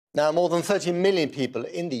Now, more than 30 million people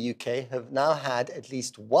in the UK have now had at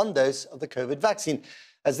least one dose of the COVID vaccine,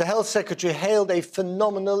 as the Health Secretary hailed a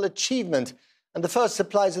phenomenal achievement. And the first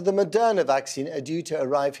supplies of the Moderna vaccine are due to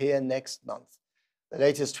arrive here next month. The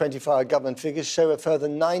latest 24-hour government figures show a further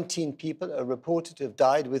 19 people are reported to have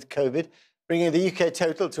died with COVID, bringing the UK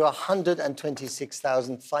total to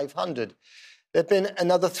 126,500. There have been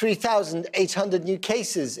another 3,800 new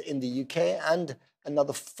cases in the UK, and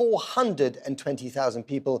another 420,000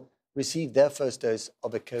 people received their first dose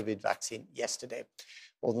of a COVID vaccine yesterday.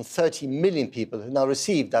 More than 30 million people have now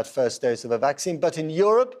received that first dose of a vaccine. But in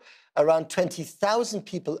Europe, around 20,000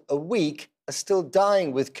 people a week are still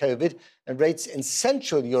dying with COVID, and rates in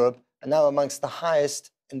Central Europe are now amongst the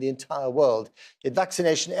highest in the entire world. Yet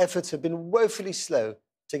vaccination efforts have been woefully slow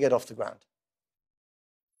to get off the ground.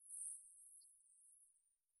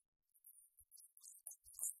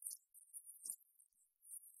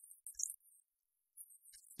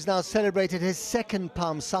 He's now celebrated his second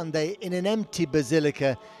Palm Sunday in an empty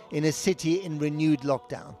basilica in a city in renewed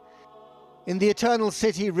lockdown. In the eternal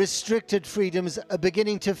city, restricted freedoms are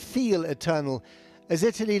beginning to feel eternal, as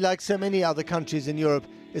Italy, like so many other countries in Europe,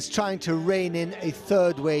 is trying to rein in a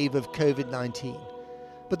third wave of COVID-19.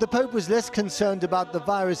 But the Pope was less concerned about the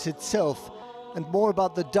virus itself and more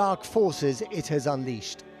about the dark forces it has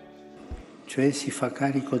unleashed.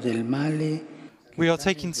 We are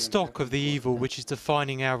taking stock of the evil which is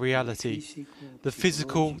defining our reality, the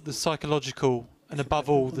physical, the psychological, and above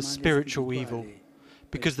all, the spiritual evil.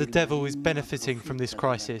 Because the devil is benefiting from this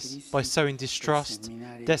crisis by sowing distrust,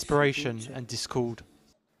 desperation, and discord.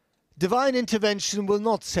 Divine intervention will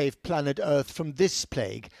not save planet Earth from this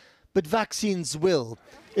plague, but vaccines will,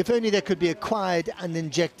 if only they could be acquired and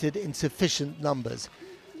injected in sufficient numbers.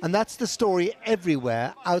 And that's the story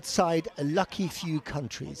everywhere outside a lucky few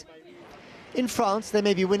countries. In France, they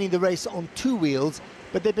may be winning the race on two wheels,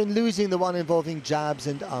 but they've been losing the one involving jabs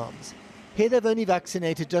and arms. Here they've only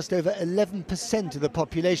vaccinated just over 11% of the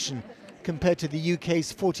population, compared to the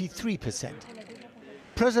UK's 43%.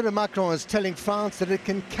 President Macron is telling France that it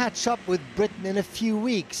can catch up with Britain in a few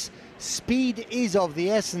weeks. Speed is of the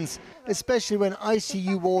essence, especially when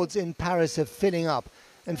ICU wards in Paris are filling up,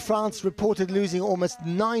 and France reported losing almost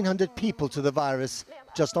 900 people to the virus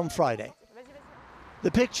just on Friday.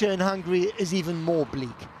 The picture in Hungary is even more bleak.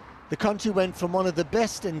 The country went from one of the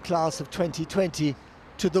best in class of 2020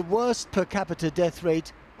 to the worst per capita death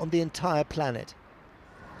rate on the entire planet.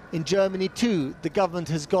 In Germany too, the government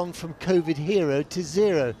has gone from COVID hero to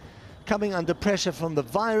zero, coming under pressure from the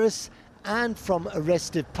virus and from a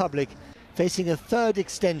restive public, facing a third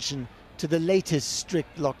extension to the latest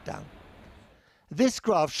strict lockdown. This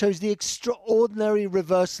graph shows the extraordinary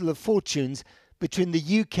reversal of fortunes between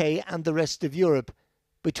the UK and the rest of Europe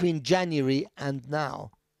between January and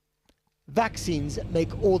now. Vaccines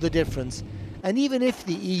make all the difference, and even if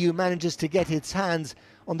the EU manages to get its hands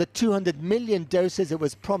on the 200 million doses it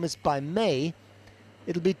was promised by May,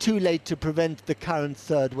 it'll be too late to prevent the current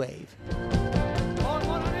third wave.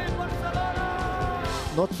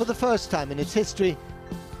 Not for the first time in its history,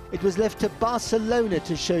 it was left to Barcelona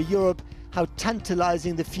to show Europe how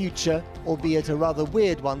tantalizing the future, albeit a rather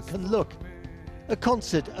weird one, can look. A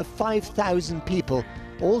concert of 5,000 people,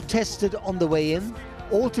 all tested on the way in,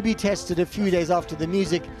 all to be tested a few days after the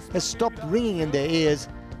music has stopped ringing in their ears,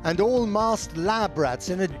 and all masked lab rats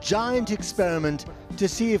in a giant experiment to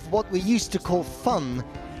see if what we used to call fun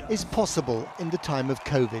is possible in the time of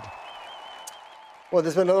COVID. Well,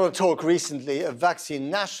 there's been a lot of talk recently of vaccine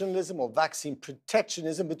nationalism or vaccine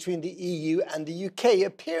protectionism between the EU and the UK, a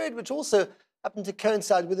period which also happened to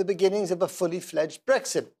coincide with the beginnings of a fully fledged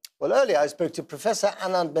Brexit. Well, earlier I spoke to Professor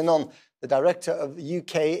Anand Menon, the director of the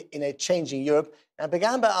UK in a Changing Europe, and I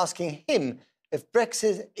began by asking him if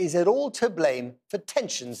Brexit is at all to blame for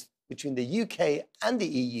tensions between the UK and the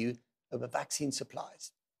EU over vaccine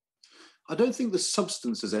supplies. I don't think the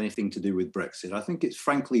substance has anything to do with Brexit. I think it's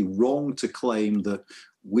frankly wrong to claim that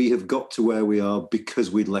we have got to where we are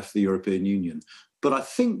because we'd left the European Union. But I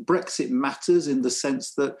think Brexit matters in the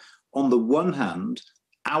sense that, on the one hand,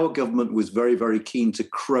 our government was very, very keen to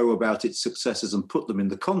crow about its successes and put them in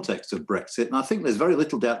the context of Brexit. And I think there's very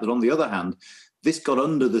little doubt that, on the other hand, this got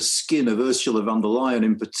under the skin of Ursula von der Leyen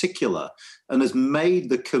in particular and has made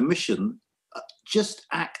the Commission just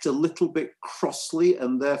act a little bit crossly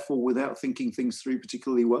and therefore without thinking things through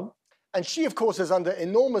particularly well. And she, of course, is under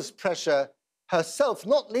enormous pressure herself,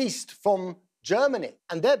 not least from Germany.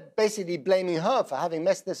 And they're basically blaming her for having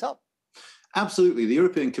messed this up. Absolutely. The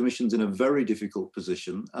European Commission's in a very difficult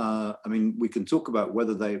position. I mean, we can talk about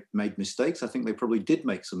whether they made mistakes. I think they probably did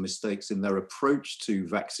make some mistakes in their approach to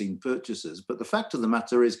vaccine purchases. But the fact of the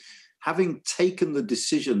matter is, having taken the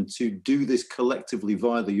decision to do this collectively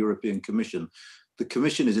via the European Commission, the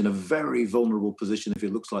Commission is in a very vulnerable position if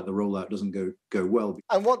it looks like the rollout doesn't go well.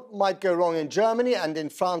 And what might go wrong in Germany and in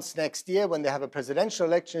France next year when they have a presidential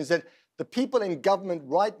election is that the people in government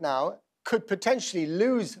right now could potentially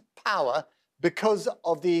lose power because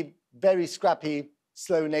of the very scrappy,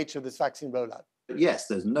 slow nature of this vaccine rollout. Yes,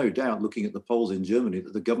 there's no doubt, looking at the polls in Germany,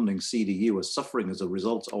 that the governing CDU are suffering as a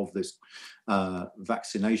result of this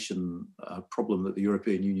vaccination problem that the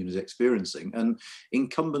European Union is experiencing. And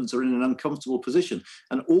incumbents are in an uncomfortable position,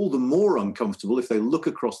 and all the more uncomfortable if they look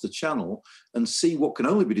across the channel and see what can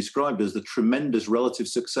only be described as the tremendous relative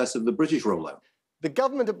success of the British rollout. The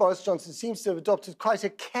government of Boris Johnson seems to have adopted quite a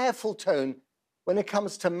careful tone when it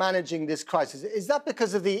comes to managing this crisis. Is that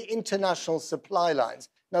because of the international supply lines?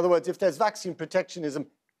 In other words, if there's vaccine protectionism,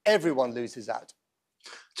 everyone loses out.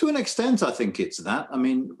 To an extent, I think it's that. I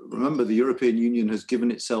mean, remember, the European Union has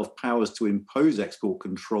given itself powers to impose export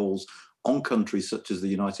controls on countries such as the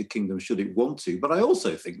United Kingdom should it want to. But I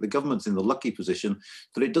also think the government's in the lucky position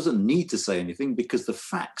that it doesn't need to say anything because the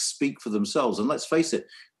facts speak for themselves. And let's face it,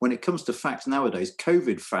 when it comes to facts nowadays,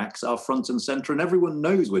 COVID facts are front and centre, and everyone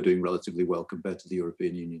knows we're doing relatively well compared to the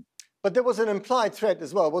European Union. But there was an implied threat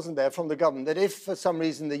as well, wasn't there, from the government, that if for some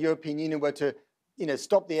reason the European Union were to,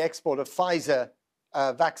 stop the export of Pfizer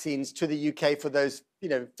vaccines to the UK for those,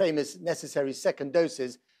 famous necessary second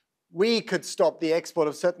doses, we could stop the export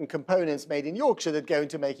of certain components made in Yorkshire that go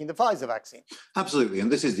into making the Pfizer vaccine. Absolutely. And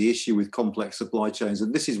this is the issue with complex supply chains.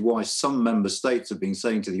 And this is why some member states have been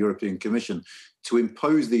saying to the European Commission to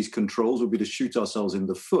impose these controls would be to shoot ourselves in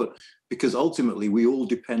the foot, because ultimately we all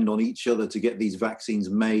depend on each other to get these vaccines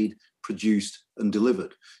made, produced and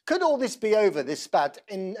delivered. Could all this be over, this spat,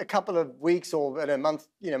 in a couple of weeks or in a month,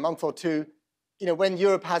 month or two, when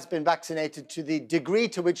Europe has been vaccinated to the degree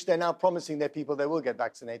to which they're now promising their people they will get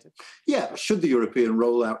vaccinated? Yeah, should the European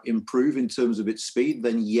rollout improve in terms of its speed,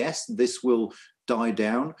 then yes, this will die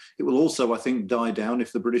down. It will also, I think, die down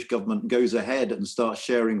if the British government goes ahead and starts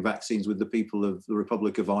sharing vaccines with the people of the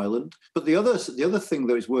Republic of Ireland. But the other thing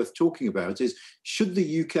that is worth talking about is, should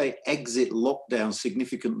the UK exit lockdown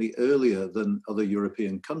significantly earlier than other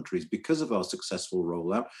European countries because of our successful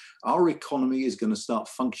rollout, our economy is going to start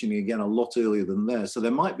functioning again a lot earlier than theirs. So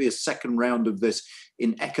there might be a second round of this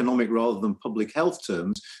in economic rather than public health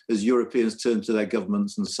terms as Europeans turn to their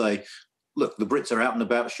governments and say, look, the Brits are out and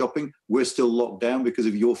about shopping. We're still locked down because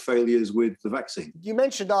of your failures with the vaccine. You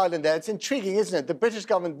mentioned Ireland there. It's intriguing, isn't it? The British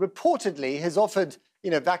government reportedly has offered,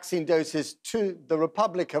 vaccine doses to the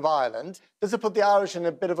Republic of Ireland. Does it put the Irish in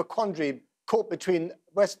a bit of a quandary, caught between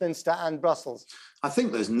Westminster and Brussels? I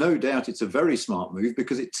think there's no doubt it's a very smart move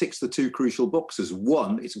because it ticks the two crucial boxes.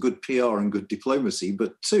 One, it's good PR and good diplomacy,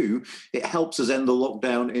 but two, it helps us end the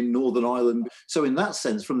lockdown in Northern Ireland. So in that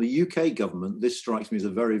sense, from the UK government, this strikes me as a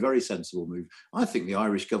very, very sensible move. I think the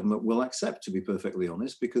Irish government will accept, to be perfectly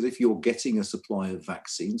honest, because if you're getting a supply of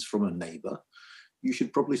vaccines from a neighbour, you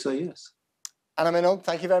should probably say yes. Anna Minogue,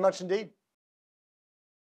 thank you very much indeed.